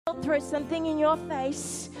throw something in your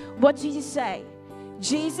face, what do you say?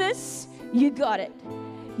 Jesus, you got it.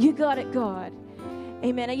 You got it, God.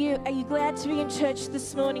 Amen. Are you glad to be in church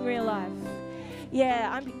this morning, Real Life?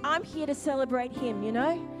 Yeah, I'm here to celebrate Him, you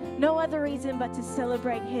know? No other reason but to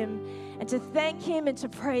celebrate Him and to thank Him and to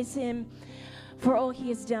praise Him for all He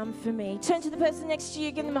has done for me. Turn to the person next to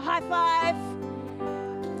you, give them a high five,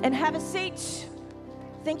 and have a seat.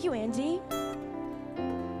 Thank you, Andy.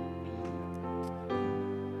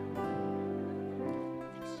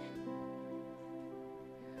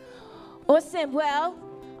 Awesome. Well,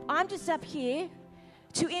 I'm just up here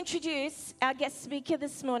to introduce our guest speaker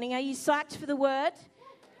this morning. Are you psyched for the word?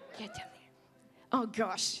 Get down there. Oh,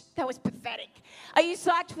 gosh, that was pathetic. Are you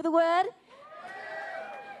psyched for the word?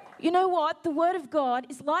 You know what? The word of God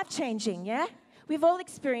is life-changing, yeah? We've all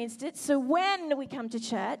experienced it. So when we come to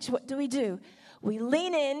church, what do? We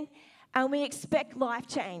lean in and we expect life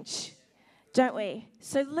change, don't we?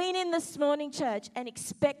 So lean in this morning, church, and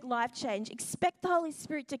expect life change. Expect the Holy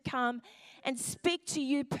Spirit to come and speak to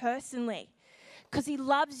you personally because He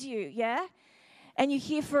loves you, yeah? And you're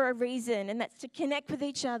here for a reason, and that's to connect with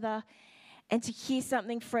each other and to hear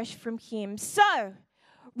something fresh from Him. So,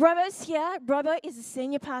 Robbo's here. Robbo is a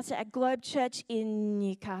senior pastor at Globe Church in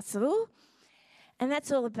Newcastle. And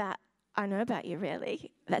that's all about, I know about you,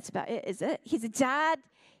 really. That's about it, is it? He's a dad.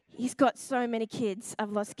 He's got so many kids.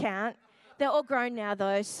 I've lost count. They're all grown now,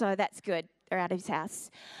 though, so that's good. They're out of his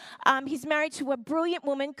house. He's married to a brilliant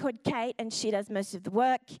woman called Kate, and she does most of the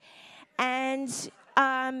work. And,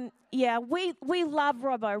 we love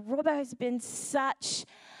Robbo. Robbo has been such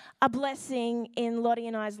a blessing in Lottie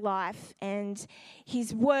and I's life, and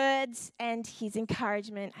his words and his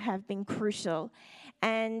encouragement have been crucial.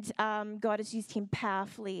 And God has used him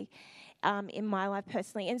powerfully in my life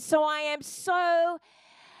personally. And so I am so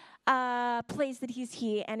pleased that he's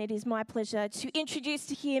here, and it is my pleasure to introduce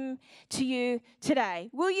him to you today.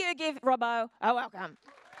 Will you give Robbo a welcome?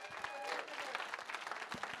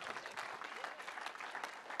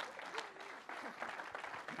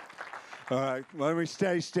 All right, when we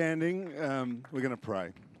stay standing, we're going to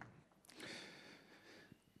pray.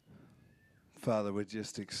 Father, we're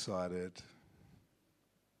just excited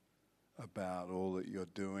about all that you're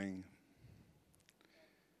doing.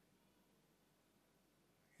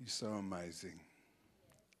 You're so amazing.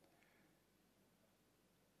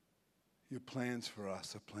 Your plans for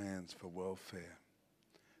us are plans for welfare,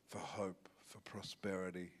 for hope, for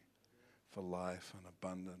prosperity, for life and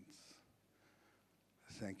abundance.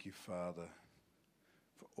 Thank you, Father,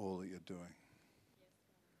 for all that you're doing.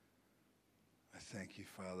 I thank you,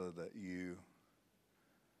 Father, that you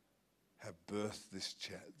have birthed this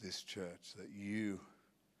church, that you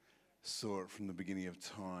saw it from the beginning of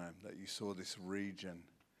time, that you saw this region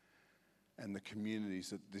and the communities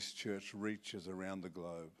that this church reaches around the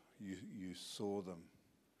globe. You saw them,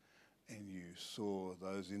 and you saw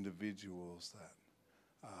those individuals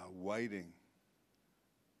that are waiting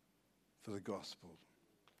for the gospel.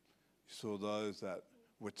 You saw those that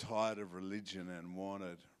were tired of religion and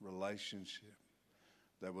wanted relationship.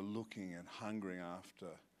 They were looking and hungering after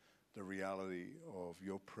the reality of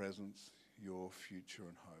your presence, your future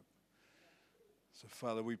and hope. So,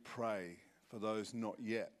 Father, we pray for those not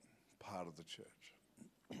yet part of the church.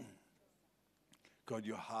 God,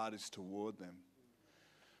 your heart is toward them.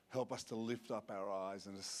 Help us to lift up our eyes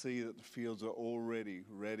and to see that the fields are already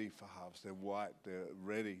ready for harvest. They're white, they're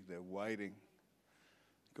ready, they're waiting.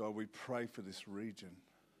 God, we pray for this region.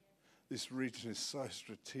 This region is so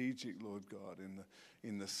strategic, Lord God,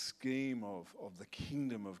 in the scheme of the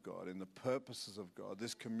kingdom of God, in the purposes of God.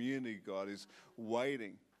 This community, God, is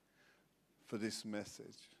waiting for this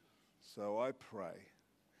message. So I pray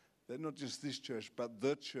that not just this church, but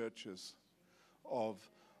the churches of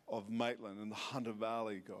Maitland and the Hunter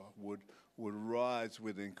Valley, God, would rise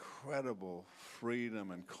with incredible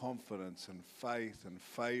freedom and confidence and faith and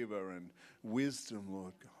favor and wisdom,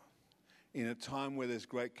 Lord God. In a time where there's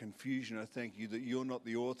great confusion, I thank you that you're not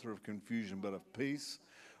the author of confusion, but of peace,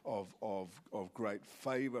 of great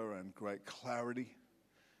favor and great clarity.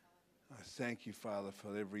 I thank you, Father,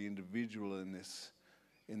 for every individual in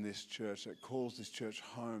this church that calls this church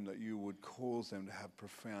home, that you would cause them to have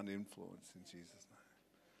profound influence in Jesus' name.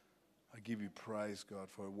 I give you praise, God,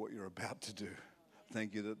 for what you're about to do.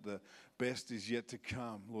 Thank you that the best is yet to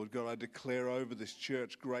come. Lord God, I declare over this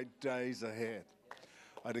church great days ahead.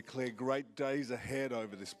 I declare great days ahead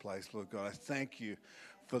over this place, Lord God. I thank you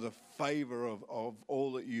for the favor of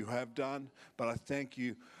all that you have done, but I thank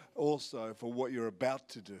you also for what you're about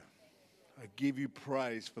to do. I give you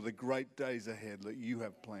praise for the great days ahead that you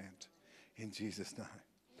have planned. In Jesus' name.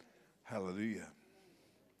 Hallelujah.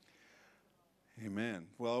 Amen.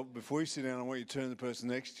 Well, before you sit down, I want you to turn to the person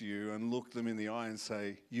next to you and look them in the eye and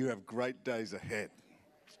say, you have great days ahead.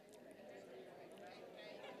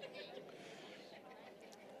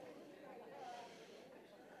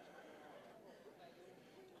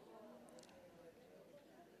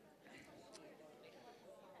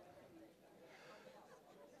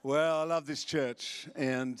 Well, I love this church,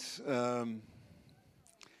 and it's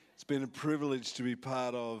been a privilege to be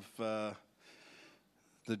part of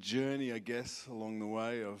the journey, I guess, along the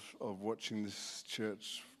way of watching this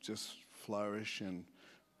church just flourish and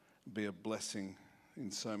be a blessing in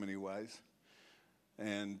so many ways.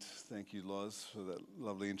 And thank you, Loz, for that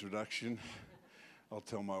lovely introduction. I'll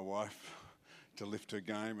tell my wife to lift her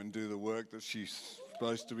game and do the work that she's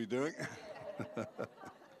supposed to be doing.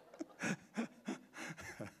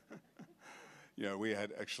 Yeah, we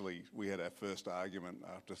had our first argument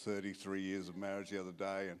after 33 years of marriage the other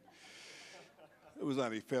day, and it was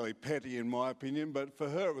only fairly petty in my opinion, but for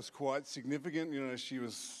her it was quite significant. You know, she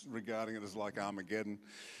was regarding it as like Armageddon,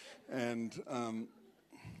 and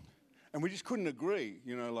we just couldn't agree,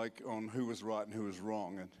 you know, like on who was right and who was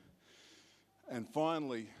wrong, and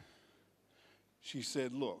finally she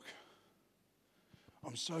said, "Look,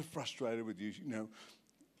 I'm so frustrated with you. You know,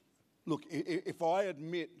 look, if I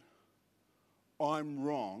admit I'm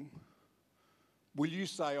wrong, will you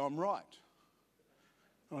say I'm right?"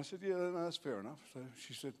 And I said, "Yeah, no, that's fair enough." So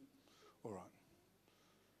she said, "All right,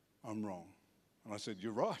 I'm wrong." And I said,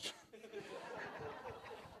 "You're right."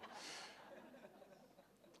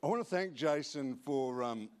 I want to thank Jason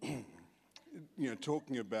for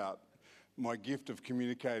talking about my gift of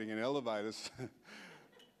communicating in elevators.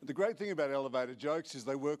 The great thing about elevator jokes is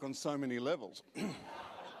they work on so many levels.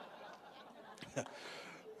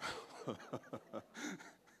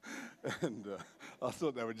 And I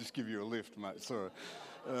thought that would just give you a lift, mate. Sorry.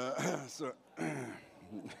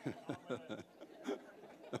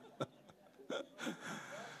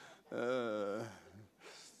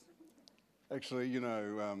 Actually, you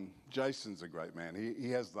know, Jason's a great man. He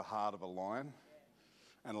has the heart of a lion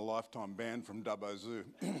and a lifetime ban from Dubbo Zoo.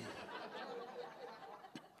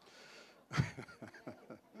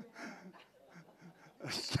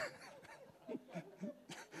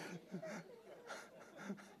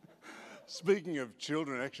 Speaking of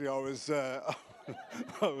children, actually, I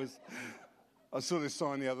saw this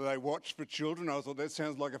sign the other day, "Watch for Children." I thought that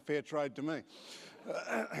sounds like a fair trade to me.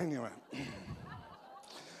 Anyway,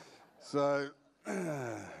 so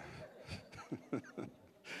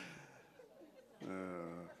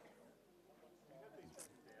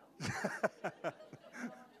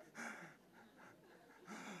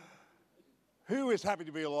who is happy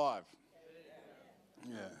to be alive?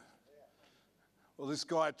 Yeah. Well, this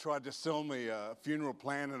guy tried to sell me a funeral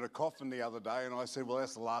plan and a coffin the other day, and I said, "Well,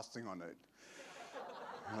 that's the last thing I need."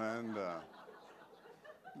 And but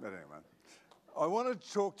anyway, I want to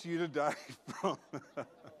talk to you today from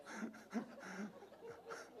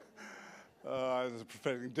there's a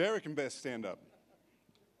prophetic thing. Derek and Beth, stand up.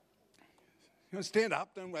 You know, stand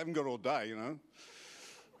up. I haven't got all day, you know.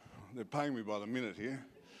 They're paying me by the minute here.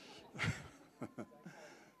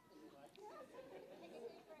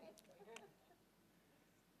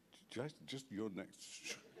 Jason, just you're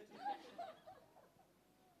next.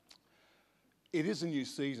 It is a new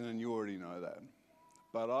season, and you already know that.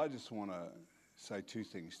 But I just want to say two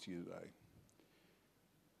things to you today.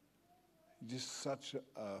 You're just such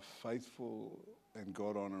a faithful and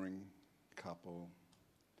God-honouring couple.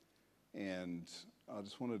 And I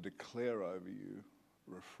just want to declare over you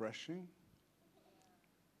refreshing.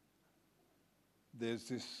 There's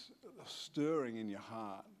this stirring in your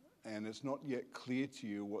heart, and it's not yet clear to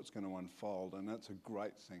you what's going to unfold, and that's a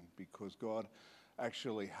great thing because God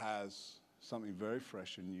actually has something very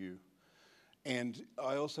fresh in you. And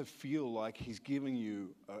I also feel like he's giving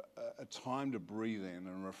you a time to breathe in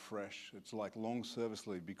and refresh. It's like long service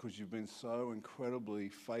leave because you've been so incredibly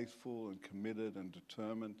faithful and committed and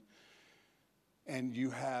determined, and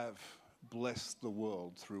you have blessed the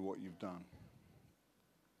world through what you've done.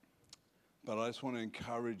 But I just want to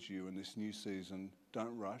encourage you in this new season,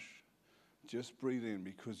 don't rush. Just breathe in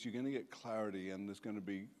because you're going to get clarity and there's going to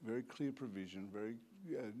be very clear provision, very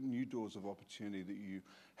new doors of opportunity that you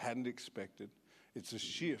hadn't expected. It's a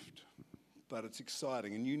shift, but it's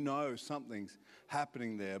exciting. And you know something's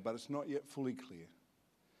happening there, but it's not yet fully clear.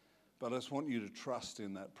 But I just want you to trust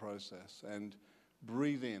in that process and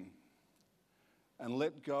breathe in. And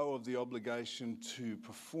let go of the obligation to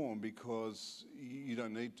perform because you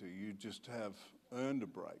don't need to. You just have earned a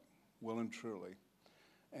break, well and truly.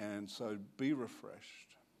 And so be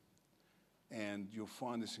refreshed And you'll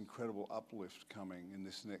find this incredible uplift coming in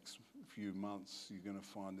this next few months. You're going to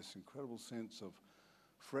find this incredible sense of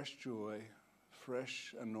fresh joy,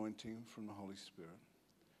 fresh anointing from the Holy Spirit.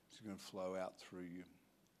 It's going to flow out through you.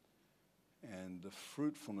 And the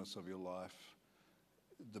fruitfulness of your life,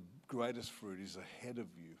 the greatest fruit is ahead of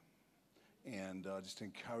you. And I just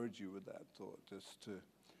encourage you with that thought, just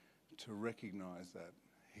to recognize that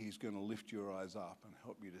He's going to lift your eyes up and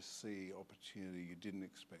help you to see opportunity you didn't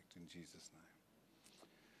expect in Jesus'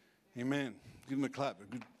 name. Amen. Give Him a clap. A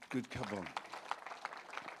good couple.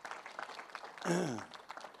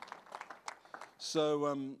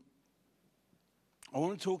 So I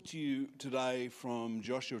want to talk to you today from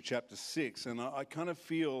Joshua chapter 6, and I kind of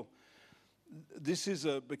feel this is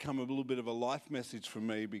become a little bit of a life message for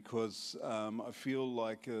me, because I feel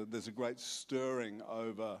like there's a great stirring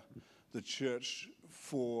over the church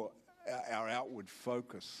for our outward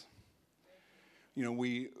focus. You know,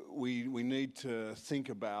 we need to think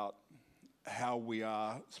about how we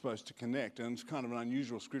are supposed to connect, and it's kind of an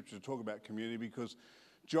unusual scripture to talk about community, because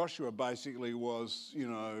Joshua basically was,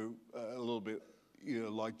 a little bit,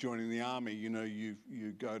 like joining the army.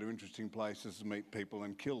 You go to interesting places to meet people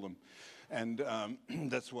and kill them. And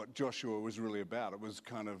that's what Joshua was really about. It was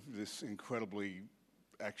kind of this incredibly,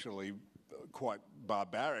 actually quite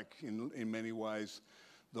barbaric in many ways,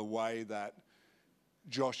 the way that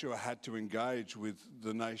Joshua had to engage with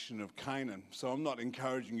the nation of Canaan. So I'm not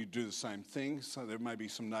encouraging you to do the same thing. So there may be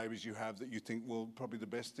some neighbours you have that you think, well, probably the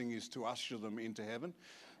best thing is to usher them into heaven.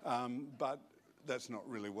 But that's not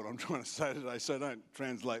really what I'm trying to say today, so don't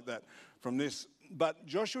translate that from this. But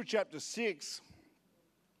Joshua chapter 6,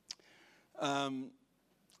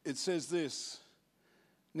 it says this: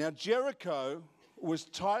 Now Jericho was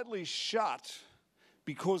tightly shut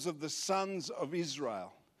because of the sons of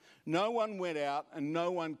Israel. No one went out and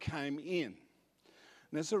no one came in. And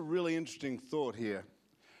that's a really interesting thought here.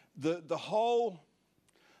 The whole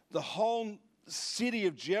city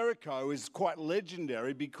of Jericho is quite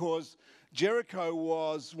legendary, because Jericho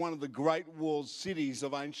was one of the great walled cities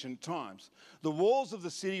of ancient times. The walls of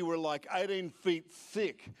the city were like 18 feet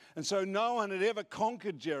thick, and so no one had ever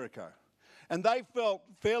conquered Jericho. And they felt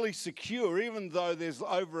fairly secure, even though there's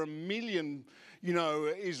over 1 million,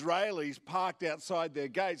 Israelis parked outside their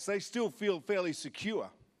gates. They still feel fairly secure.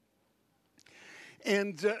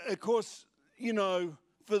 And of course,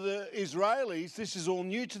 for the Israelis, this is all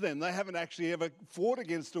new to them. They haven't actually ever fought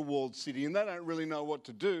against a walled city, and they don't really know what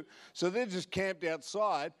to do. So they're just camped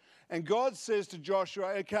outside. And God says to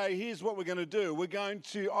Joshua, okay, here's what we're going to do.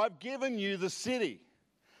 I've given you the city.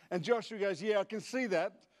 And Joshua goes, yeah, I can see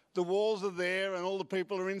that. The walls are there and all the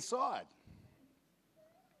people are inside.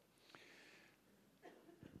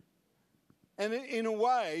 And in a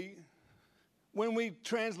way, when we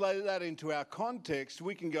translate that into our context,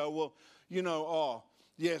 we can go, well,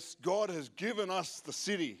 yes, God has given us the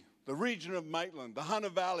city, the region of Maitland, the Hunter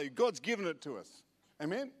Valley. God's given it to us.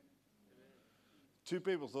 Amen? Amen. 2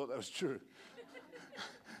 people thought that was true.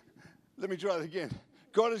 Let me try that again.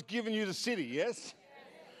 God has given you the city, yes?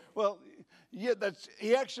 Well, yeah,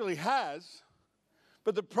 He actually has.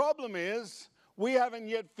 But the problem is, we haven't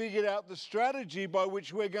yet figured out the strategy by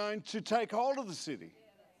which we're going to take hold of the city.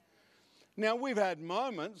 Now, we've had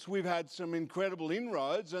moments, we've had some incredible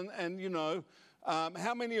inroads, and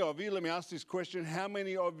how many of you, let me ask this question, how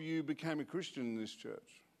many of you became a Christian in this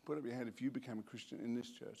church? Put up your hand if you became a Christian in this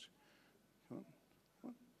church. Come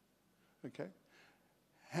on. Okay.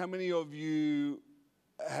 How many of you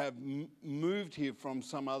have moved here from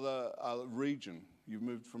some other region? You've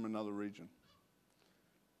moved from another region.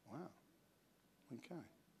 Wow. Okay.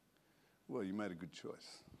 Well, you made a good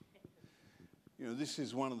choice. This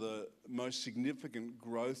is one of the most significant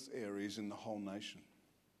growth areas in the whole nation.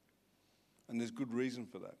 And there's good reason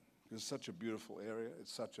for that. It's such a beautiful area.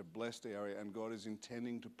 It's such a blessed area. And God is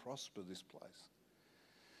intending to prosper this place.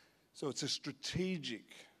 So it's a strategic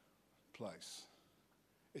place.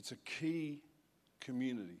 It's a key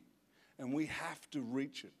community. And we have to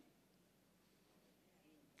reach it.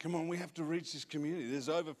 Come on, we have to reach this community. There's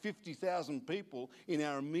over 50,000 people in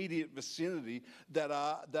our immediate vicinity that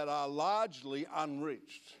are largely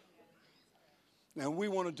unreached. Now, we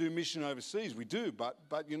want to do mission overseas. We do, but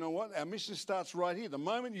you know what? Our mission starts right here. The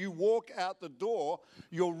moment you walk out the door,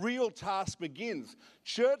 your real task begins.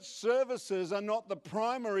 Church services are not the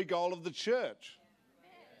primary goal of the church.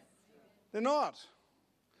 They're not.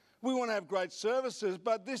 We want to have great services,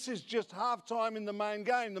 but this is just halftime in the main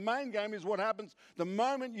game. The main game is what happens the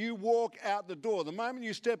moment you walk out the door. The moment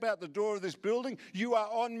you step out the door of this building, you are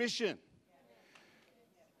on mission.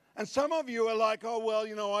 And some of you are like, oh,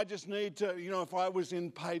 well, I just need to, if I was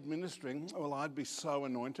in paid ministry, well, I'd be so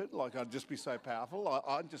anointed, like I'd just be so powerful.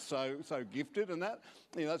 I'm just so gifted and that.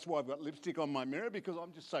 That's why I've got lipstick on my mirror, because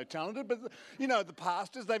I'm just so talented. But, the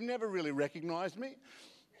pastors, they've never really recognised me.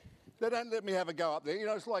 They don't let me have a go up there.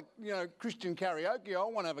 It's like, Christian karaoke. I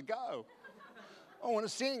want to have a go. I want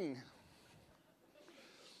to sing.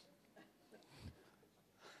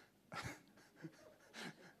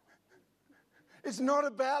 It's not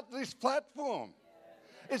about this platform.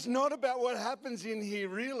 It's not about what happens in here,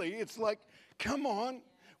 really. It's like, come on.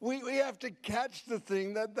 We have to catch the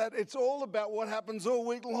thing that it's all about what happens all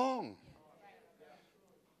week long.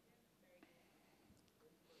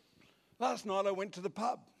 Last night I went to the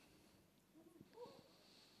pub.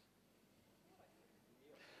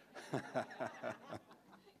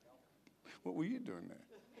 What were you doing there?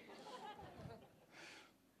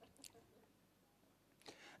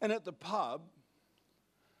 And at the pub,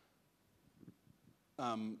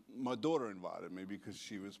 my daughter invited me because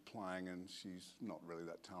she was playing and she's not really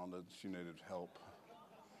that talented. She needed help.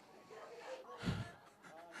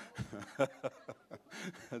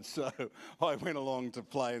 And so I went along to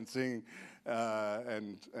play and sing,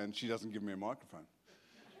 and she doesn't give me a microphone.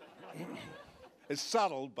 It's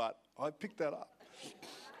subtle, but I picked that up.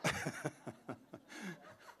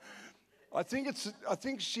 I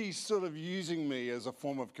think she's sort of using me as a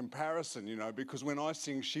form of comparison, because when I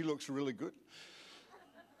sing, she looks really good.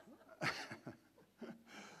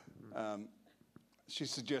 She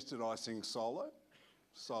suggested I sing solo.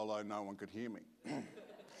 Solo, no one could hear me.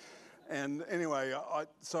 And anyway,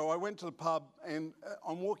 so I went to the pub, and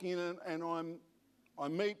I'm walking in, and I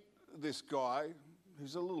meet this guy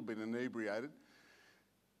who's a little bit inebriated,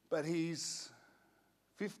 but he's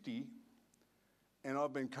 50, and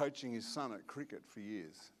I've been coaching his son at cricket for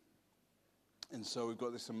years. And so we've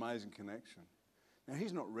got this amazing connection. Now,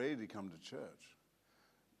 he's not ready to come to church,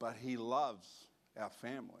 but he loves our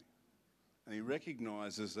family. And he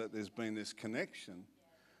recognises that there's been this connection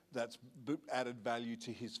that's added value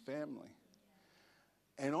to his family.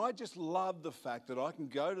 And I just love the fact that I can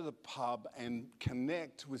go to the pub and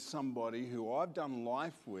connect with somebody who I've done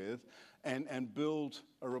life with and build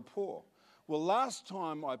a rapport. Well, last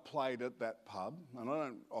time I played at that pub, and I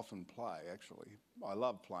don't often play, actually. I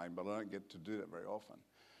love playing, but I don't get to do that very often.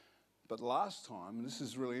 But last time, and this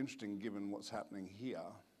is really interesting given what's happening here,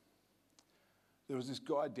 there was this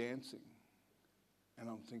guy dancing. And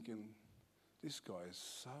I'm thinking, this guy is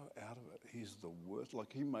so out of it. He's the worst.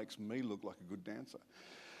 Like, he makes me look like a good dancer.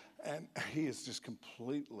 And he is just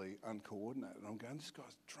completely uncoordinated. I'm going, this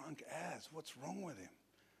guy's drunk as. What's wrong with him?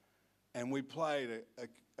 And we played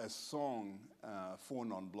a song, Four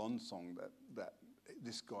Non-Blonde song that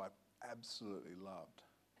this guy absolutely loved.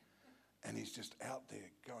 And he's just out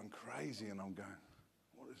there going crazy. And I'm going,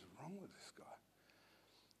 what is wrong with this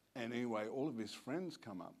guy? And anyway, all of his friends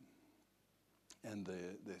come up. And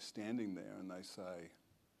they're standing there and they say,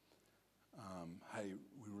 hey,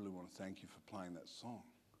 we really want to thank you for playing that song.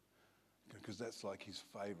 Because that's like his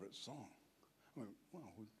favourite song. I went,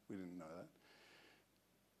 well, we didn't know that.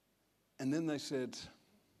 And then they said,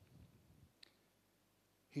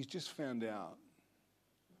 he's just found out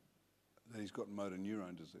that he's got motor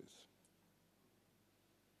neurone disease.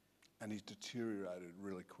 And he's deteriorated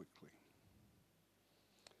really quickly.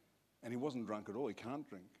 And he wasn't drunk at all. He can't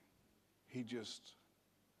drink. He just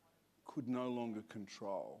could no longer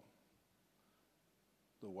control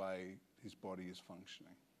the way his body is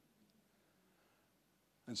functioning.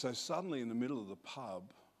 And so suddenly in the middle of the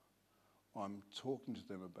pub, I'm talking to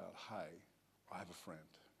them about, hey, I have a friend.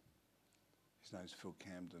 His name's Phil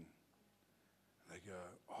Camden. And they go,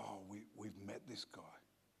 oh, we've met this guy.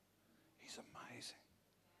 He's amazing.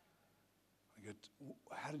 I go,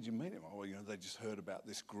 how did you meet him? Oh, they just heard about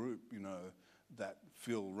this group, that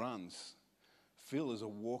Phil runs. Phil is a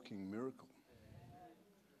walking miracle.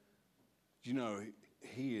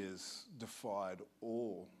 He has defied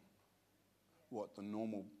all what the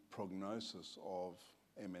normal prognosis of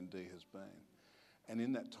MND has been. And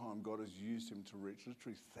in that time, God has used him to reach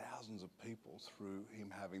literally thousands of people through him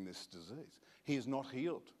having this disease. He is not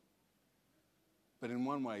healed. But in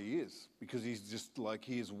one way he is, because he's just like,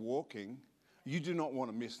 he is walking. You do not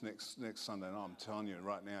want to miss next Sunday night. I'm telling you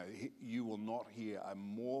right now, you will not hear a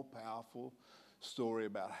more powerful story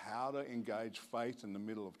about how to engage faith in the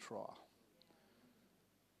middle of trial.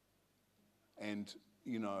 And,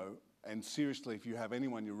 and seriously, if you have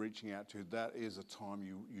anyone you're reaching out to, that is a time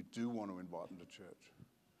you do want to invite them to church.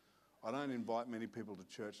 I don't invite many people to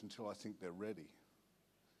church until I think they're ready.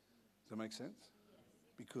 Does that make sense?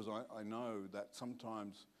 Because I know that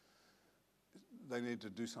sometimes they need to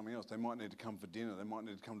do something else. They might need to come for dinner. They might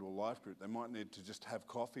need to come to a life group. They might need to just have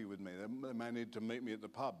coffee with me. They may need to meet me at the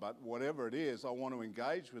pub. But whatever it is, I want to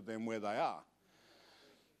engage with them where they are.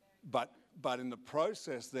 But in the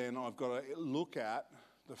process, then I've got to look at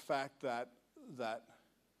the fact that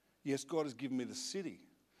yes, God has given me the city.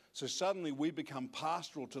 So suddenly we become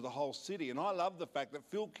pastoral to the whole city. And I love the fact that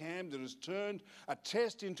Phil Camden has turned a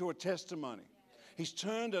test into a testimony. He's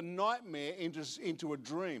turned a nightmare into a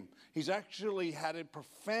dream. He's actually had a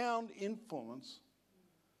profound influence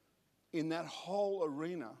in that whole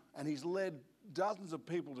arena. And he's led dozens of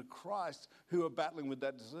people to Christ who are battling with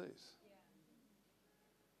that disease.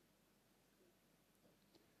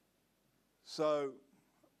 So,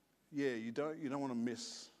 yeah, you don't want to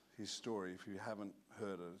miss his story if you haven't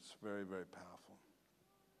heard it. It's very, very powerful.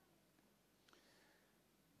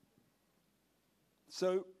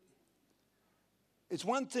 So, it's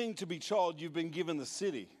one thing to be told you've been given the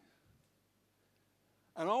city.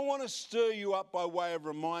 And I want to stir you up by way of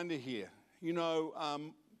reminder here. You know,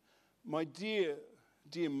 my dear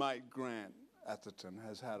mate Grant Atherton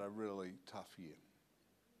has had a really tough year.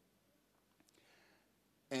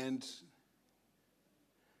 And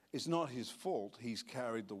it's not his fault. He's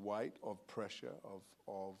carried the weight of pressure,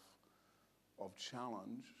 of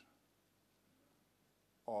challenge,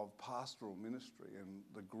 of pastoral ministry, and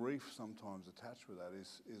the grief sometimes attached with that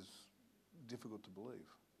is difficult to believe.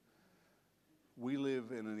 We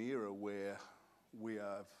live in an era where we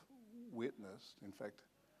have witnessed, in fact,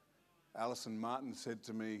 Alison Martin said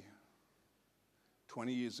to me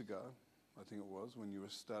 20 years ago, I think it was, when you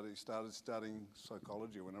started studying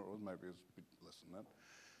psychology, or whenever it was, maybe it was a bit less than that,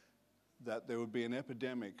 that there would be an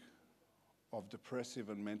epidemic of depressive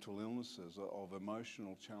and mental illnesses, of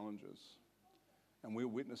emotional challenges. And we're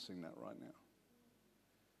witnessing that right now.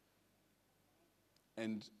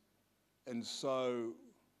 And so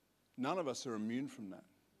none of us are immune from that.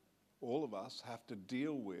 All of us have to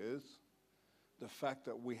deal with the fact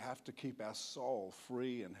that we have to keep our soul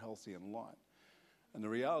free and healthy and light. And the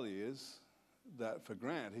reality is that for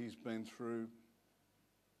Grant, he's been through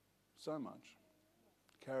so much,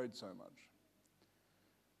 carried so much.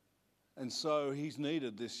 And so he's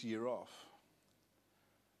needed this year off.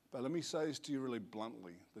 But let me say this to you really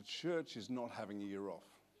bluntly. The church is not having a year off.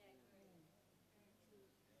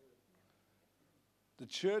 The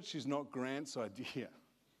church is not Grant's idea.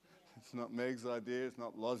 It's not Meg's idea. It's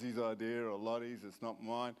not Lozzie's idea or Lottie's. It's not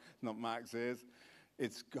mine. It's not Mark Zayre's.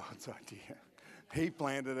 It's God's idea. He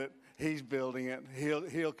planted it. He's building it.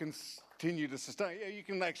 He'll continue to sustain. Yeah, you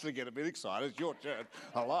can actually get a bit excited. It's your church.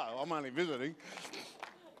 Hello, I'm only visiting.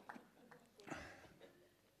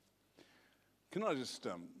 Can I just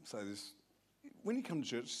say this? When you come to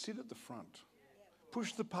church, sit at the front.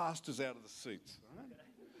 Push the pastors out of the seats. Right?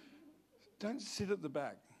 Don't sit at the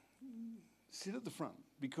back. Sit at the front,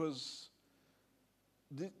 because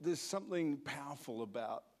there's something powerful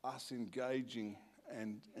about us engaging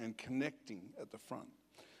and connecting at the front.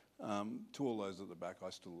 To all those at the back,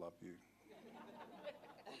 I still love you.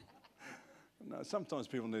 No, sometimes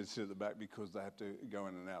people need to sit at the back because they have to go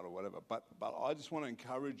in and out or whatever. But I just want to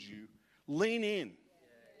encourage you. Lean in.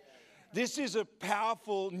 This is a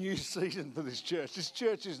powerful new season for this church. This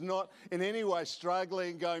church is not in any way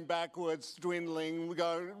struggling, going backwards, dwindling,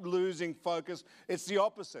 losing focus. It's the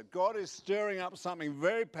opposite. God is stirring up something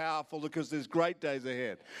very powerful because there's great days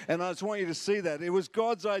ahead. And I just want you to see that. It was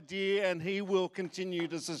God's idea and He will continue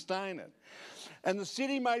to sustain it. And the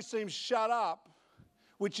city may seem shut up,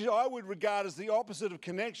 which I would regard as the opposite of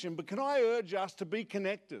connection, but can I urge us to be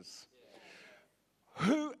connectors?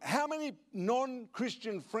 How many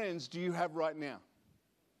non-Christian friends do you have right now?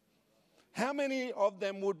 How many of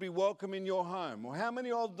them would be welcome in your home? Or how many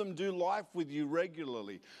of them do life with you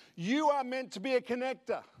regularly? You are meant to be a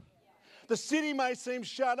connector. The city may seem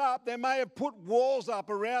shut up. They may have put walls up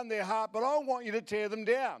around their heart, but I want you to tear them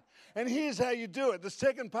down. And here's how you do it. The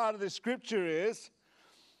second part of this scripture is,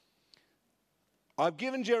 I've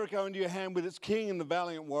given Jericho into your hand with its king and the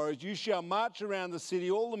valiant warriors. You shall march around the city,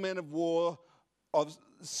 all the men of war, of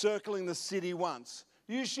circling the city once.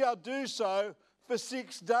 You shall do so for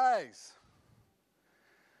 6 days.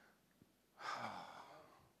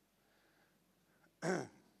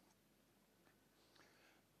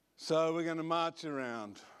 So we're going to march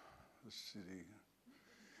around the city.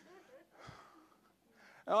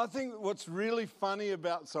 And I think what's really funny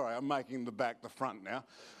about, sorry, I'm making the back the front now.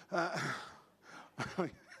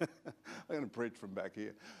 I'm going to preach from back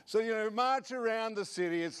here. So, march around the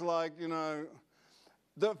city. It's like,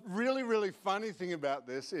 the really, really funny thing about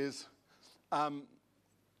this is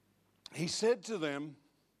he said to them,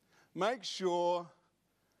 make sure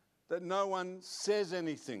that no one says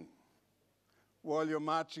anything while you're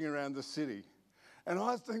marching around the city. And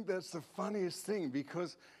I think that's the funniest thing,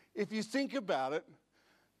 because if you think about it,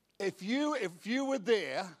 if you were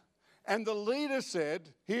there and the leader said,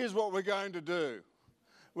 here's what we're going to do.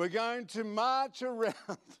 We're going to march around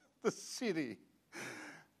the city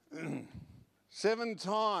 7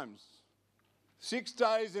 times. 6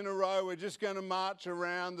 days in a row, we're just going to march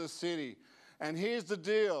around the city. And here's the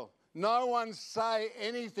deal. No one say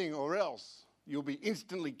anything or else you'll be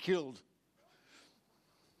instantly killed.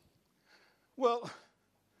 Well,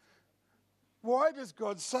 why does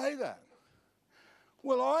God say that?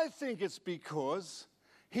 Well, I think it's because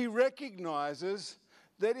he recognises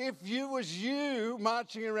that if you was you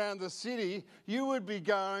marching around the city, you would be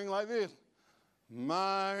going like this.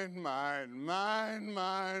 Mine, mine, mine,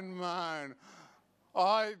 mine, mine.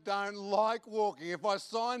 I don't like walking. If I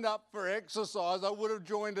signed up for exercise, I would have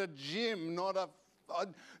joined a gym,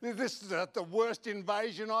 this is the worst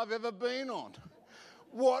invasion I've ever been on.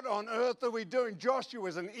 What on earth are we doing?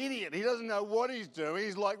 Joshua's an idiot. He doesn't know what he's doing.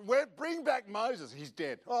 He's like, bring back Moses. He's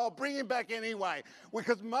dead. Oh, bring him back anyway.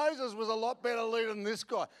 Because Moses was a lot better leader than this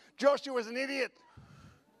guy. Joshua's an idiot.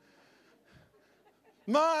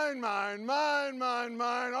 Mine, mine, mine, mine,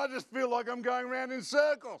 mine. I just feel like I'm going around in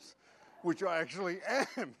circles, which I actually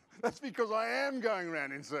am. That's because I am going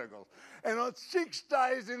around in circles. And on 6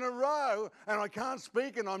 days in a row, and I can't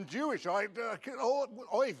speak, and I'm Jewish. I'm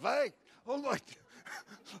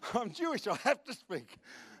Jewish, I have to speak.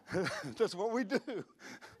 That's what we do.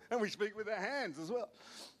 And we speak with our hands as well.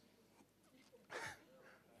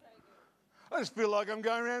 I just feel like I'm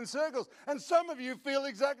going around in circles. And some of you feel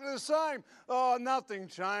exactly the same. Oh, nothing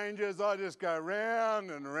changes. I just go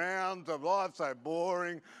round and round. Life's so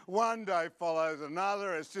boring. One day follows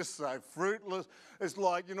another. It's just so fruitless. It's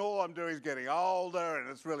like, all I'm doing is getting older and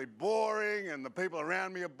it's really boring and the people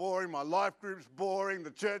around me are boring. My life group's boring.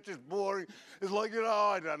 The church is boring. It's like,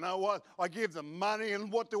 I don't know what. I give them money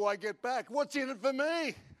and what do I get back? What's in it for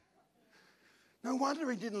me? No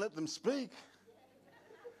wonder he didn't let them speak.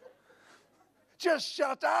 Just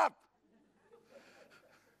shut up.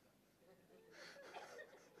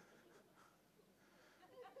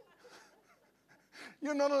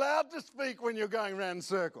 You're not allowed to speak when you're going around in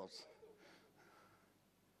circles.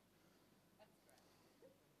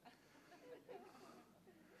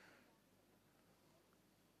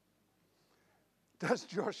 Does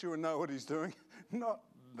Joshua know what he's doing? Not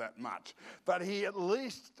that much. But he at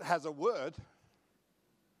least has a word.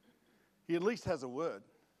 He at least has a word.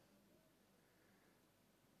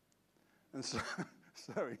 And so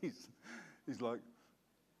he's like,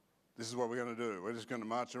 this is what we're going to do. We're just going to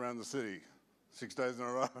march around the city 6 days in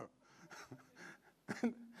a row.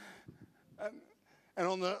 and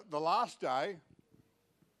on the last day,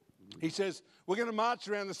 he says, we're going to march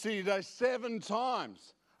around the city today 7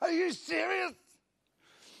 times. Are you serious?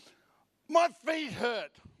 My feet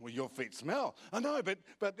hurt. Well, your feet smell. I know, but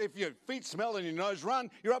if your feet smell and your nose run,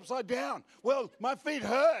 you're upside down. Well, my feet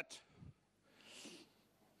hurt.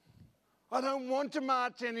 I don't want to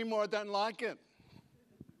march anymore. I don't like it.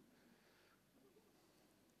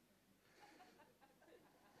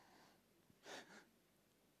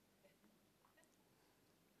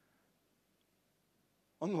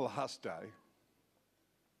 On the last day,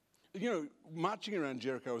 marching around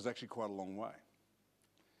Jericho was actually quite a long way.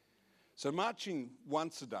 So marching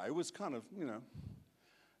once a day was kind of,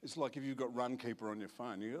 it's like if you've got Runkeeper on your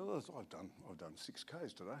phone. You go, I've done 6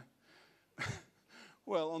 Ks today.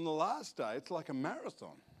 Well, on the last day, it's like a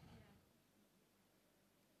marathon.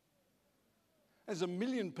 There's 1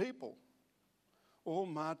 million people all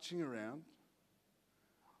marching around.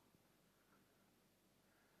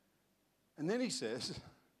 And then he says,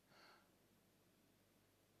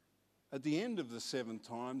 at the end of the 7th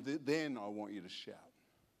time, then I want you to shout.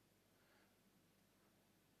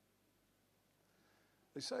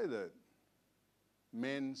 They say that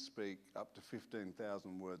men speak up to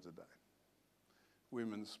 15,000 words a day.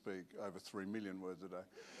 Women speak over 3 million words a day.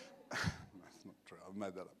 That's not true. I've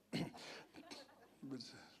made that up.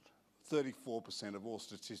 34% of all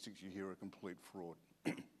statistics you hear are complete fraud.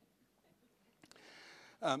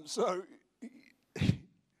 So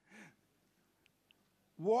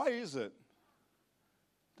why is it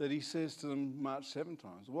that he says to them, march 7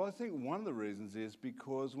 times? Well, I think one of the reasons is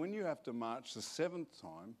because when you have to march the 7th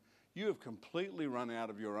time, you have completely run out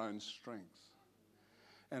of your own strength.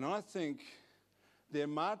 And I think they're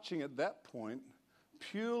marching at that point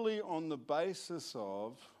purely on the basis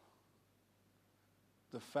of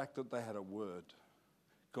the fact that they had a word.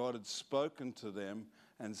 God had spoken to them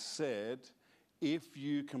and said, if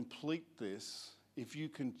you complete this, if you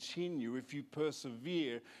continue, if you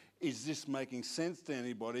persevere, is this making sense to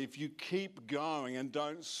anybody? If you keep going and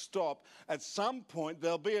don't stop, at some point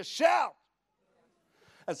there'll be a shout.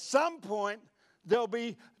 At some point,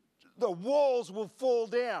 the walls will fall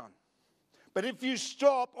down. But if you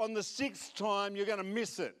stop on the 6th time, you're going to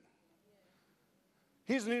miss it.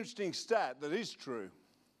 Here's an interesting stat that is true.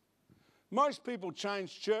 Most people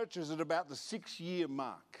change churches at about the 6-year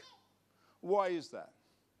mark. Why is that?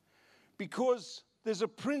 Because there's a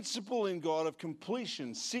principle in God of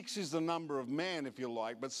completion. 6 is the number of man, if you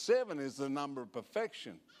like, but 7 is the number of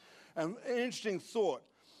perfection. And an interesting thought.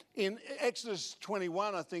 In Exodus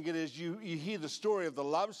 21, I think it is, you hear the story of the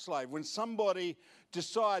love slave. When somebody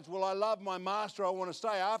decides, well, I love my master, I want to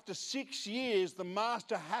stay. After 6 years, the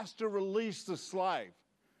master has to release the slave.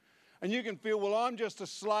 And you can feel, well, I'm just a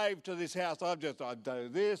slave to this house. I do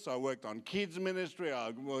this, I worked on kids ministry, I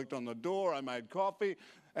worked on the door, I made coffee,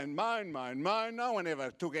 and moan. No one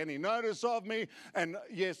ever took any notice of me. And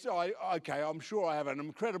yes, I'm sure I have an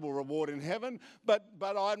incredible reward in heaven, but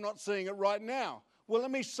I'm not seeing it right now. Well,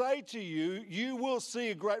 let me say to you, you will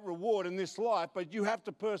see a great reward in this life, but you have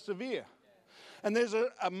to persevere. And there's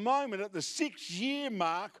a moment at the 6-year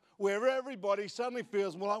mark where everybody suddenly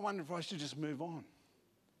feels, well, I wonder if I should just move on.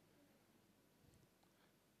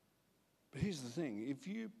 But here's the thing, if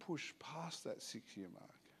you push past that 6-year mark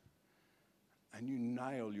and you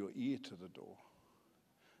nail your ear to the door,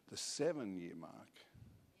 the 7-year mark,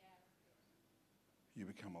 you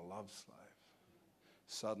become a love slave.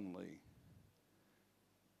 Suddenly,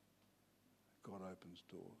 God opens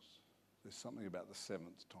doors. There's something about the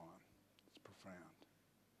 7th time. It's profound.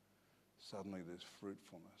 Suddenly there's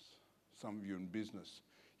fruitfulness. Some of you in business,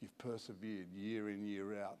 you've persevered year in,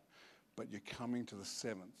 year out, but you're coming to the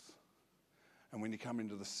 7th. And when you come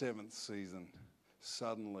into the 7th season,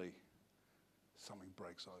 suddenly something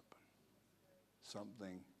breaks open.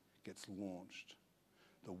 Something gets launched.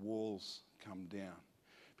 The walls come down.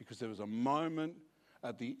 Because there was a moment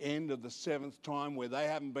at the end of the 7th time where they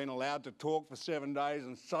haven't been allowed to talk for 7 days,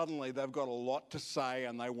 and suddenly they've got a lot to say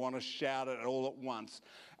and they want to shout it all at once.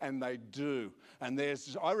 And they do. And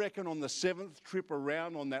I reckon on the 7th trip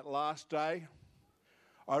around on that last day,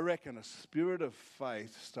 I reckon a spirit of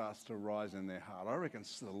faith starts to rise in their heart. I reckon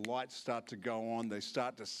the lights start to go on. They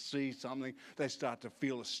start to see something. They start to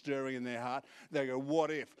feel a stirring in their heart. They go, what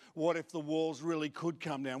if? What if the walls really could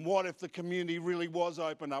come down? What if the community really was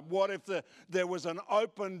opened up? What if there was an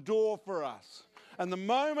open door for us? And the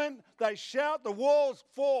moment they shout, the walls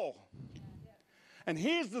fall. And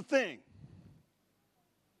here's the thing.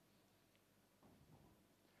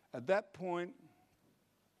 At that point,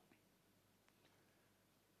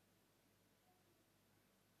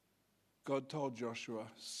 God told Joshua,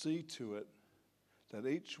 see to it that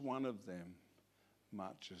each one of them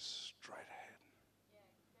marches straight ahead.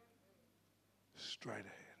 Straight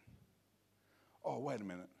ahead. Oh, wait a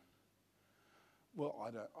minute. Well,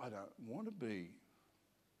 I don't want to be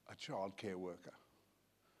a childcare worker.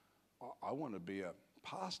 I want to be a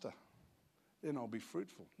pastor. Then I'll be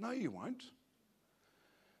fruitful. No, you won't.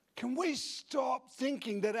 Can we stop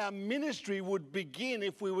thinking that our ministry would begin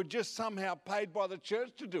if we were just somehow paid by the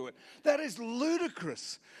church to do it? That is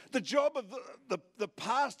ludicrous. The job of the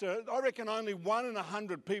pastor, I reckon only 1 in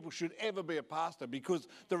 100 people should ever be a pastor, because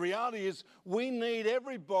the reality is we need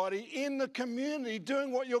everybody in the community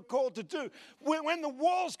doing what you're called to do. When the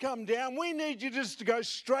walls come down, we need you just to go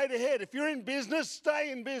straight ahead. If you're in business,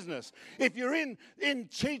 stay in business. If you're in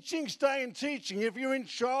teaching, stay in teaching. If you're in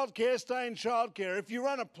childcare, stay in childcare. If you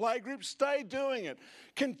run a playgroup, stay doing it.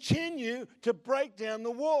 Continue to break down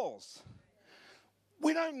the walls.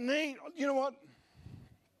 We don't need, you know what?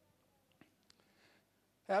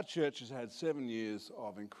 Our church has had 7 years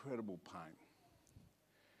of incredible pain.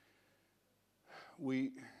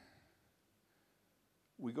 We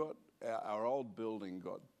got, our old building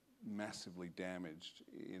got massively damaged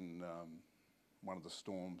in one of the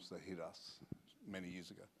storms that hit us many years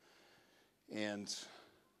ago. And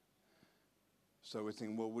so we're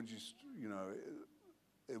thinking, well,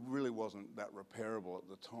 it really wasn't that repairable at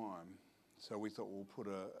the time. So we thought we'll put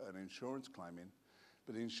an insurance claim in.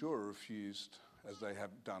 But the insurer refused, as they have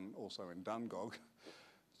done also in Dungog,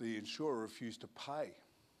 the insurer refused to pay,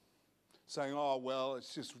 saying, oh, well,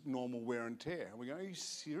 it's just normal wear and tear. And we go, are you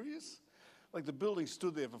serious? Like, the building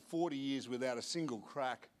stood there for 40 years without a single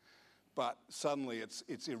crack, but suddenly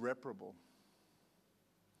it's irreparable.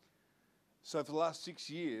 So for the last 6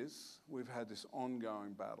 years, we've had this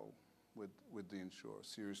ongoing battle with the insurer.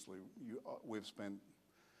 Seriously, we've spent,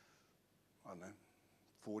 I don't know,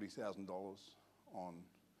 $40,000 on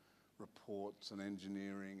reports and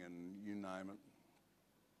engineering and you name it.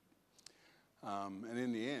 And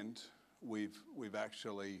in the end, we've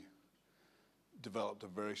actually developed a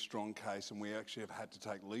very strong case, and we actually have had to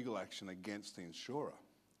take legal action against the insurer.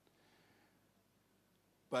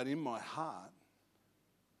 But in my heart,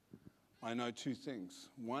 I know two things.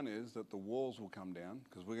 One is that the walls will come down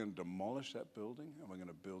because we're going to demolish that building and we're going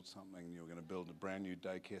to build something new. We're going to build a brand new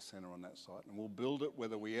daycare centre on that site, and we'll build it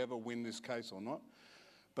whether we ever win this case or not.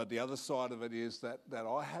 But the other side of it is that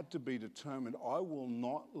I had to be determined. I will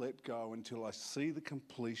not let go until I see the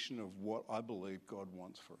completion of what I believe God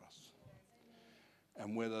wants for us.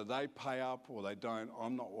 And whether they pay up or they don't,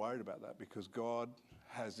 I'm not worried about that because God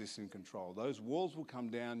has this in control. Those walls will come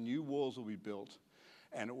down, new walls will be built,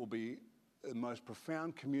 and it will be the most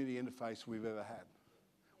profound community interface we've ever had.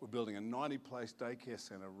 We're building a 90-place daycare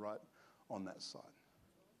centre right on that site.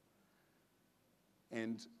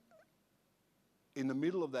 And in the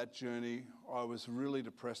middle of that journey, I was really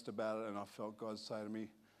depressed about it, and I felt God say to me,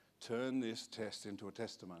 turn this test into a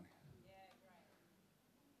testimony.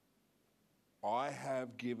 I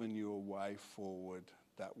have given you a way forward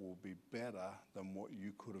that will be better than what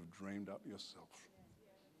you could have dreamed up yourself.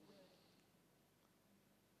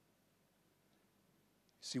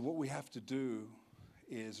 See, what we have to do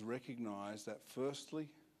is recognize that firstly,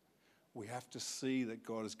 we have to see that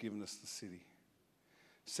God has given us the city.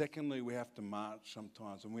 Secondly, we have to march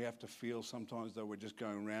sometimes, and we have to feel sometimes that we're just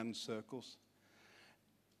going round in circles.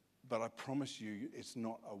 But I promise you, it's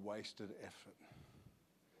not a wasted effort.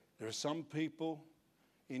 There are some people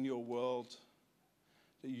in your world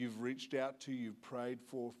that you've reached out to, you've prayed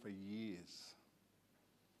for years.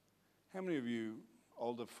 How many of you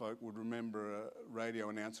older folk would remember a radio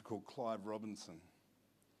announcer called Clive Robinson?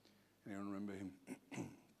 Anyone remember him?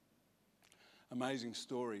 Amazing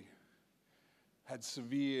story. Had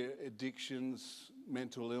severe addictions,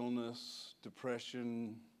 mental illness,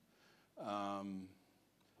 depression,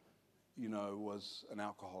 was an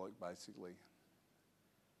alcoholic basically.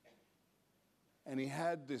 And he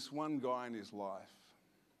had this one guy in his life,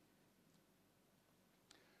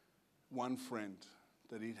 one friend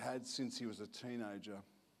that he'd had since he was a teenager.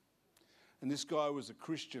 And this guy was a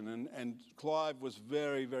Christian, and Clive was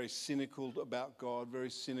very, very cynical about God, very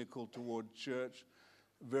cynical toward church,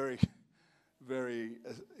 very, very,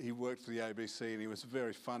 he worked for the ABC and he was a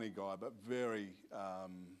very funny guy, but very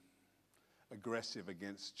aggressive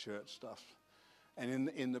against church stuff. And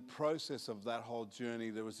in the process of that whole journey,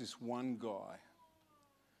 there was this one guy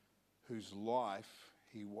whose life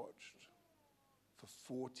he watched for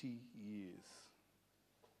 40 years.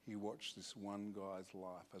 He watched this one guy's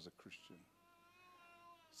life as a Christian.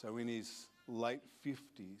 So in his late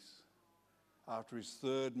 50s, after his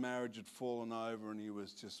third marriage had fallen over and he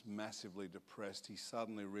was just massively depressed, he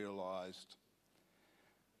suddenly realized,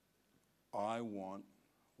 I want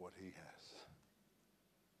what he has.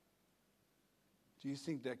 Do you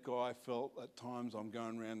think that guy felt at times, I'm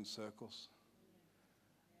going round in circles?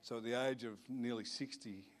 So at the age of nearly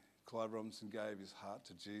 60, Clive Robinson gave his heart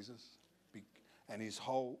to Jesus. And his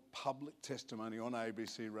whole public testimony on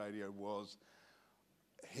ABC radio was,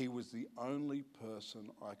 he was the only person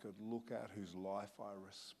I could look at whose life I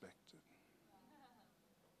respected.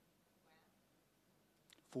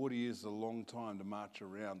 40 years is a long time to march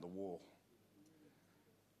around the wall,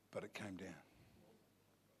 but it came down.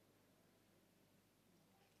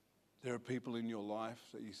 There are people in your life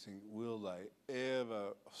that you think, will they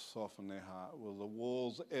ever soften their heart? Will the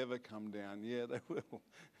walls ever come down? Yeah, they will.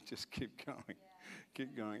 Just keep going. Yeah.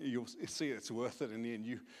 Keep going. You'll see it's worth it in the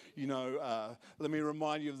end. Let me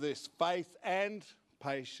remind you of this. Faith and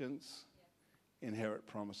patience inherit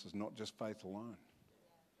promises, not just faith alone.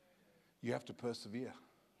 You have to persevere.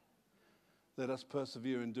 Let us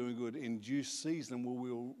persevere in doing good. In due season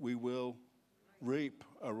we will reap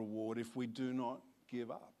a reward if we do not give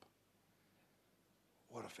up.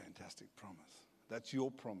 What a fantastic promise. That's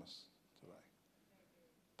your promise today.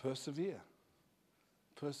 Persevere.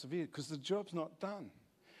 Persevere, because the job's not done.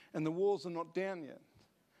 And the walls are not down yet.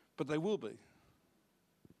 But they will be.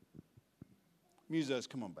 Musos,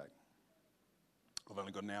 come on back. I've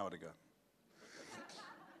only got an hour to go.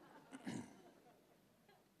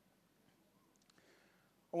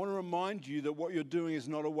 I want to remind you that what you're doing is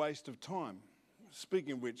not a waste of time.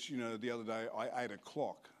 Speaking of which, the other day I ate a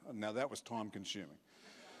clock. Now that was time consuming.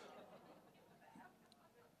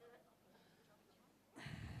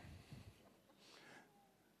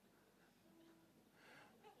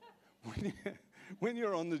 When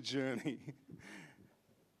you're on the journey,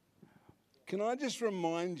 can I just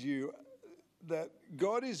remind you that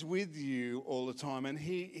God is with you all the time, and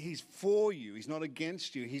He's for you. He's not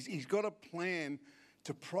against you. He's got a plan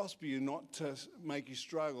to prosper you, not to make you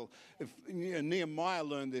struggle. Nehemiah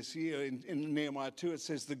learned this here in Nehemiah 2. It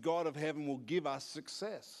says, the God of heaven will give us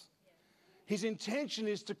success. His intention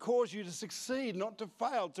is to cause you to succeed, not to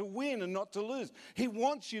fail, to win and not to lose. He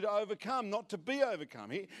wants you to overcome, not to be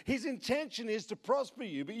overcome. His intention is to prosper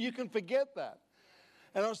you, but you can forget that.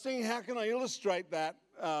 And I was thinking, how can I illustrate that?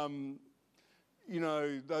 Those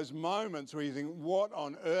moments where you think, what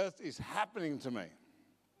on earth is happening to me?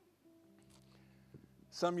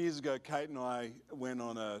 Some years ago, Kate and I went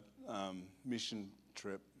on a mission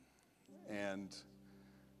trip, and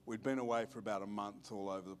we'd been away for about a month all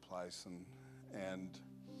over the place, and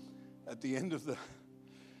at the end of the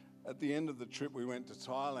trip, we went to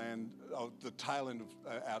Thailand. The tail end of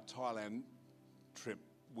our Thailand trip,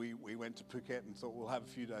 we went to Phuket and thought we'll have a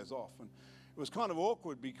few days off, and it was kind of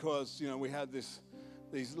awkward because we had these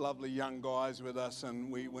lovely young guys with us, and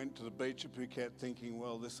we went to the beach at Phuket thinking,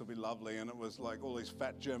 well, this will be lovely, and it was like all these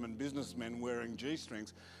fat German businessmen wearing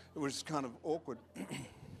G-strings. It was kind of awkward.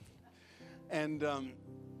 And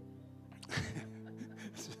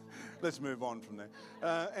let's move on from there.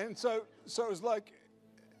 And so it was like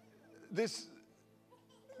this,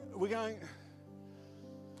 we're going,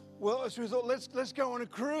 well, so we thought, let's go on a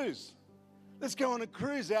cruise. Let's go on a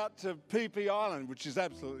cruise out to Phi Phi Island, which is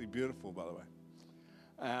absolutely beautiful, by the way.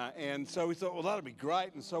 And so we thought, well, that'll be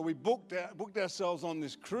great. And so we booked ourselves on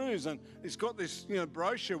this cruise, and it's got this,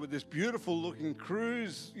 brochure with this beautiful looking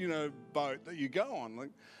cruise, boat that you go on.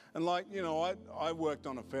 I worked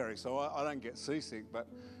on a ferry, so I don't get seasick, but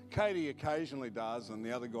Katie occasionally does, and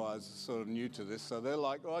the other guys are sort of new to this. So they're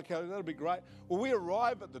like, oh, okay, that'll be great. Well, we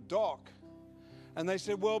arrive at the dock, and they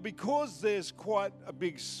said, well, because there's quite a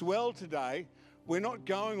big swell today, we're not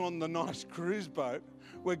going on the nice cruise boat.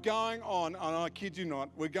 We're going on, and I kid you not,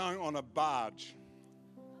 we're going on a barge.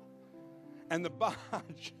 And the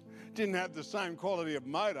barge didn't have the same quality of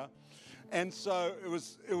motor. And so it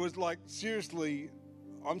was like, seriously,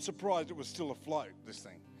 I'm surprised it was still afloat, this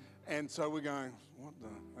thing. And so we're going, what the?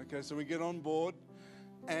 Okay, so we get on board,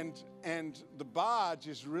 and the barge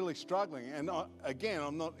is really struggling. And again,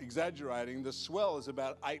 I'm not exaggerating, the swell is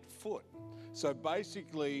about 8 foot. So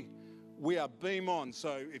basically, we are beam on.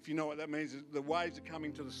 So if you know what that means, the waves are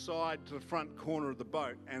coming to the side, to the front corner of the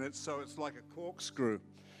boat, and it's like a corkscrew.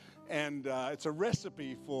 And it's a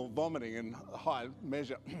recipe for vomiting in high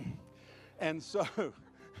measure. And so,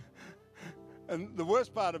 and the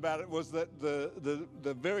worst part about it was that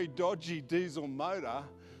the very dodgy diesel motor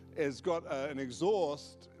has got an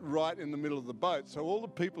exhaust right in the middle of the boat. So all the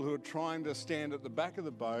people who are trying to stand at the back of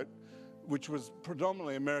the boat, which was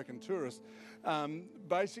predominantly American tourists,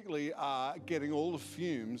 basically are getting all the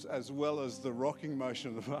fumes as well as the rocking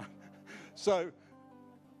motion of the boat. So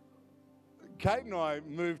Kate and I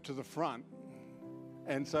moved to the front,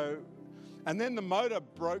 and then the motor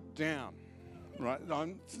broke down, right?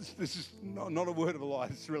 This is not a word of a lie,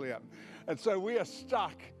 this really happened. And so we are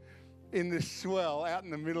stuck in this swell out in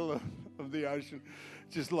the middle of the ocean,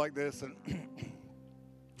 just like this.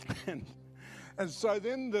 And so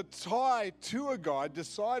then the Thai tour guide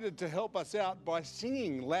decided to help us out by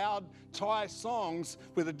singing loud Thai songs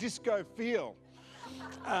with a disco feel.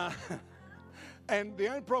 And the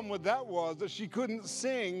only problem with that was that she couldn't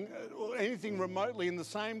sing anything remotely in the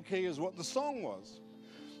same key as what the song was.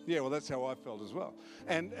 Yeah, well, that's how I felt as well.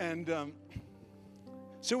 And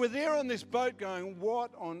so we're there on this boat going, what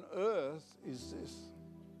on earth is this?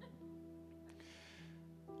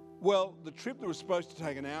 Well, the trip that was supposed to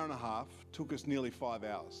take an hour and a half took us nearly 5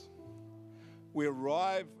 hours. We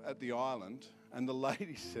arrive at the island, and the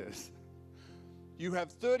lady says, you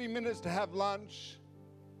have 30 minutes to have lunch,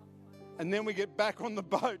 and then we get back on the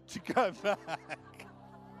boat to go back.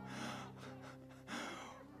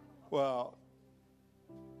 Well,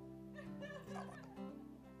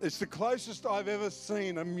 it's the closest I've ever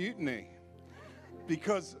seen a mutiny,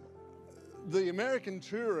 because the American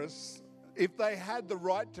tourists, if they had the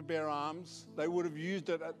right to bear arms, they would have used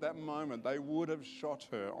it at that moment. They would have shot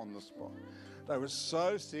her on the spot. They were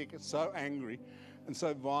so sick and so angry and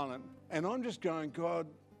so violent. And I'm just going, God,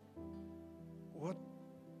 what?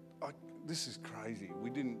 This is crazy. We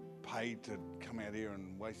didn't pay to come out here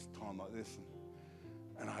and waste time like this.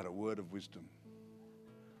 And I had a word of wisdom.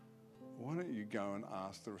 Why don't you go and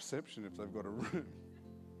ask the reception if they've got a room?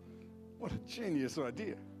 What a genius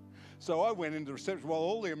idea. So I went into reception while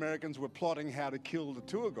all the Americans were plotting how to kill the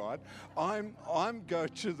tour guide. I'm go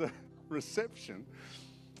to the reception,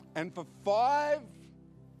 and for $5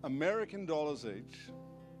 American each,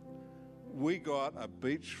 we got a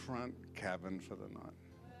beachfront cabin for the night.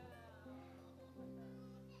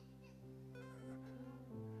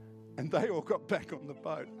 And they all got back on the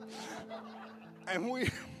boat. And we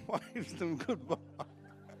waved them goodbye.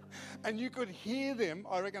 And you could hear them,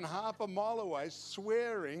 I reckon, half a mile away,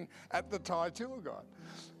 swearing at the Thai tour guide.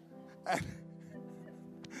 And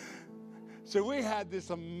so we had this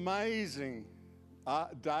amazing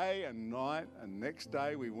day and night, and next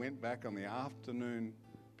day we went back on the afternoon,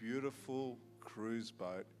 beautiful cruise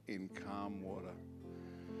boat in calm water.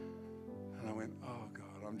 And I went, oh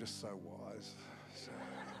God, I'm just so wise.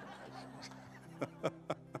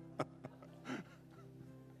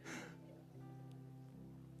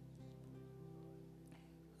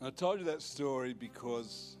 I told you that story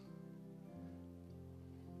because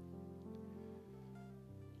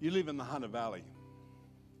you live in the Hunter Valley.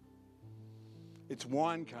 It's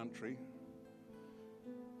wine country,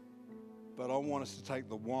 but I want us to take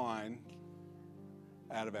the wine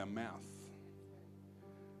out of our mouth.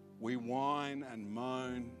 We whine and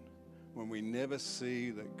moan when we never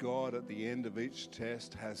see that God at the end of each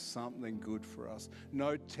test has something good for us.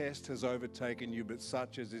 No test has overtaken you but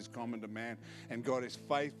such as is common to man. And God is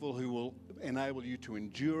faithful, who will enable you to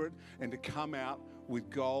endure it and to come out with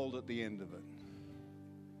gold at the end of it.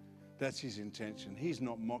 That's his intention. He's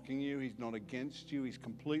not mocking you. He's not against you. He's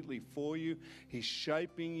completely for you. He's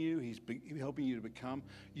shaping you. He's helping you to become.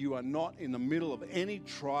 You are not in the middle of any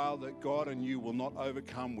trial that God and you will not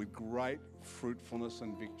overcome with great fruitfulness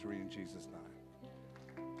and victory in Jesus'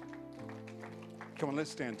 name. Come on, let's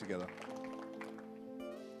stand together.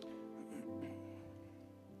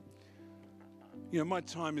 You know, my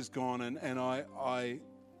time is gone, and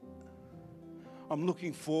I'm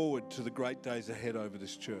looking forward to the great days ahead over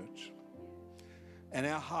this church. And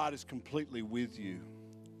our heart is completely with you.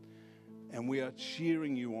 And we are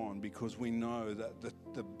cheering you on because we know that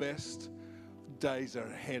the best days are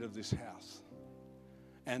ahead of this house.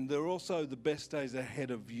 And they're also the best days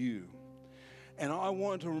ahead of you. And I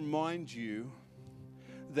want to remind you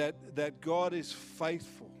that God is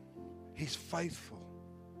faithful. He's faithful.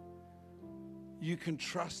 You can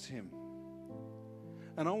trust him.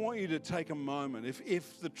 And I want you to take a moment.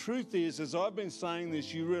 If the truth is, as I've been saying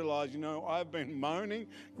this, you realize, I've been moaning,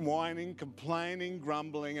 whining, complaining,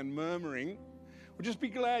 grumbling, and murmuring. Well, just be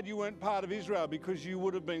glad you weren't part of Israel, because you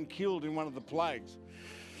would have been killed in one of the plagues.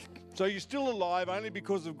 So you're still alive only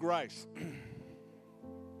because of grace.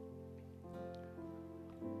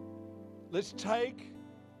 Let's take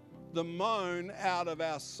the moan out of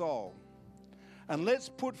our soul. And let's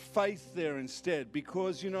put faith there instead,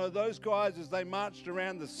 because, those guys, as they marched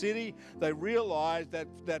around the city, they realized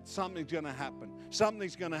that something's going to happen.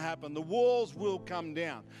 Something's going to happen. The walls will come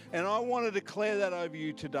down. And I want to declare that over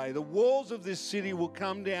you today. The walls of this city will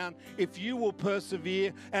come down if you will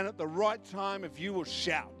persevere, and at the right time, if you will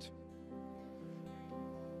shout.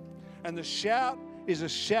 And the shout is a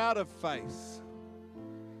shout of faith.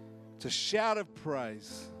 It's a shout of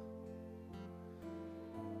praise.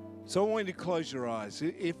 So I want you to close your eyes.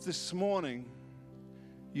 If this morning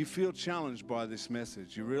you feel challenged by this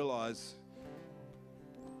message, you realize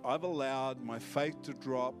I've allowed my faith to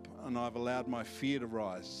drop and I've allowed my fear to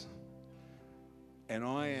rise, and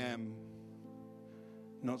I am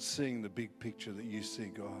not seeing the big picture that you see,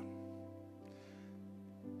 God,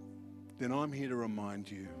 then I'm here to remind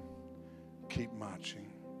you, keep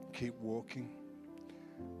marching, keep walking,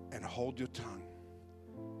 and hold your tongue.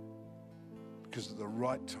 Because at the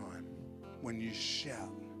right time, when you shout,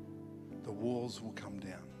 the walls will come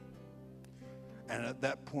down. And at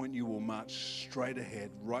that point, you will march straight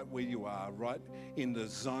ahead, right where you are, right in the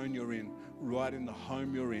zone you're in, right in the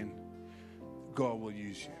home you're in. God will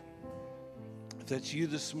use you. If that's you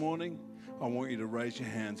this morning, I want you to raise your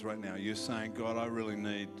hands right now. You're saying, God, I really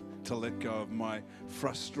need to let go of my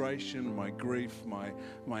frustration, my grief, my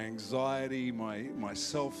anxiety, my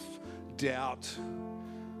self-doubt.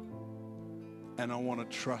 And I want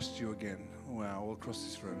to trust you again. Wow, all across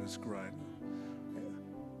this room, it's great. Yeah.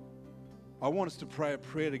 I want us to pray a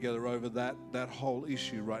prayer together over that whole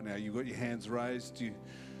issue right now. You've got your hands raised.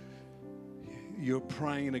 You're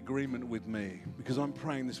praying in agreement with me, because I'm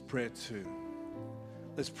praying this prayer too.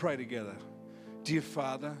 Let's pray together. Dear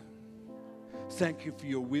Father, thank you for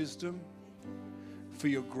your wisdom, for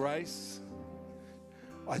your grace.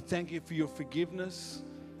 I thank you for your forgiveness,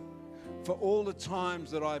 for all the times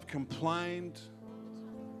that I've complained,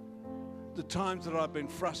 the times that I've been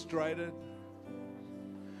frustrated,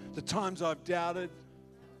 the times I've doubted.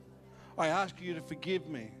 I ask you to forgive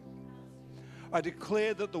me. I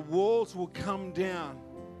declare that the walls will come down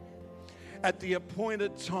at the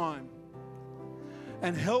appointed time,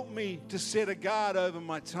 and help me to set a guard over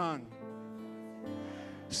my tongue.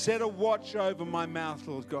 Set a watch over my mouth,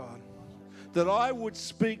 Lord God, that I would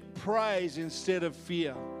speak praise instead of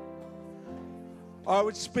fear. I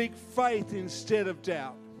would speak faith instead of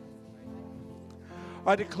doubt.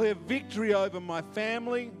 I declare victory over my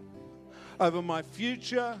family, over my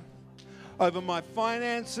future, over my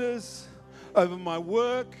finances, over my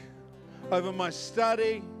work, over my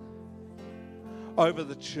study, over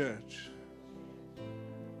the church.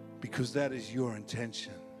 Because that is your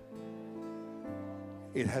intention.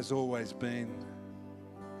 It has always been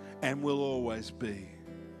and will always be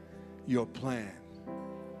your plan.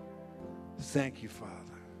 Thank you, Father.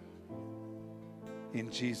 In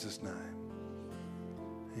Jesus' name.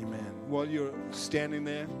 Amen. While you're standing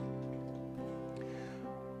there,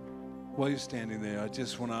 I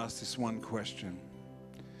just want to ask this one question.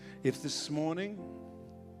 If this morning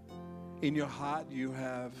in your heart you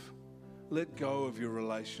have let go of your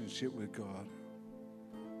relationship with God.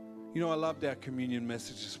 You know, I loved our communion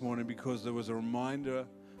message this morning because there was a reminder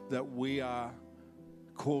that we are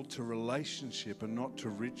called to relationship and not to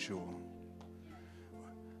ritual.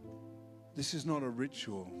 This is not a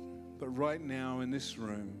ritual, but right now in this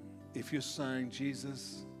room, if you're saying,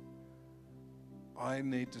 Jesus, I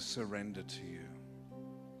need to surrender to you.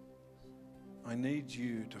 I need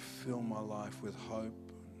you to fill my life with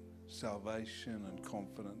hope, salvation, and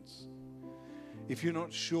confidence. If you're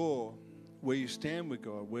not sure where you stand with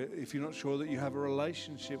God, if you're not sure that you have a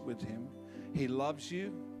relationship with Him, He loves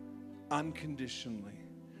you unconditionally.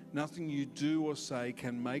 Nothing you do or say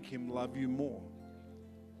can make Him love you more.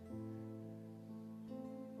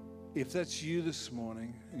 If that's you this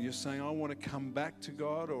morning and you're saying, I want to come back to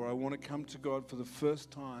God, or I want to come to God for the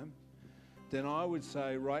first time, then I would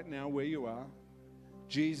say right now where you are,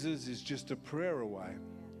 Jesus is just a prayer away.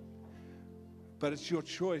 But it's your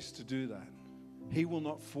choice to do that. He will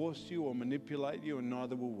not force you or manipulate you, and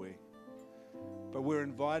neither will we. But we're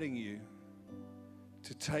inviting you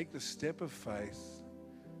to take the step of faith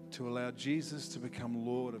to allow Jesus to become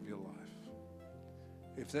Lord of your life.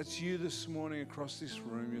 If that's you this morning across this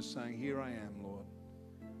room, you're saying, here I am, Lord.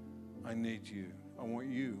 I need you. I want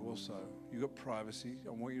you also. You've got privacy. I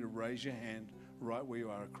want you to raise your hand right where you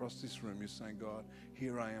are across this room. You're saying, God,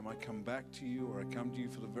 here I am. I come back to you, or I come to you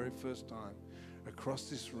for the very first time. Across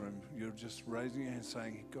this room, you're just raising your hand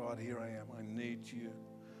saying, God, here I am. I need you.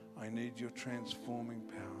 I need your transforming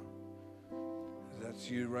power. If that's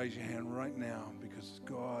you, raise your hand right now, because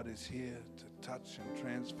God is here to touch and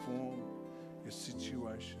transform your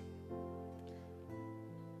situation.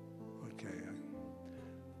 Okay.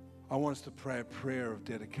 I want us to pray a prayer of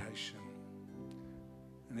dedication.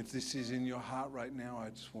 And if this is in your heart right now, I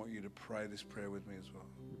just want you to pray this prayer with me as well.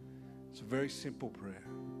 It's a very simple prayer.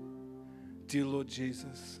 Dear Lord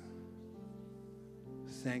Jesus,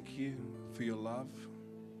 thank you for your love.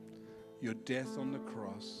 Your death on the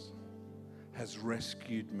cross has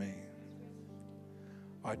rescued me.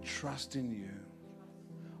 I trust in you.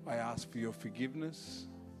 I ask for your forgiveness,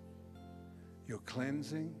 your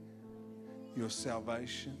cleansing, your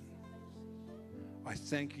salvation. I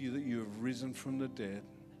thank you that you have risen from the dead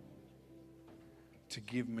to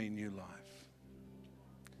give me new life.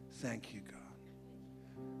 Thank you, God.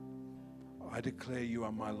 I declare you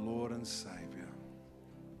are my Lord and Savior.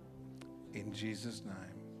 In Jesus' name,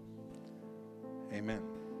 amen.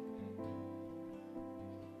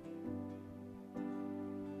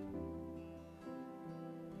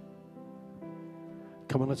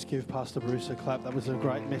 Come on, let's give Pastor Bruce a clap. That was a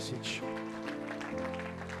great message.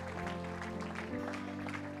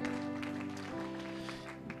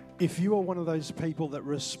 If you are one of those people that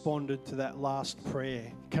responded to that last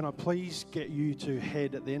prayer, can I please get you to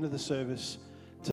head at the end of the service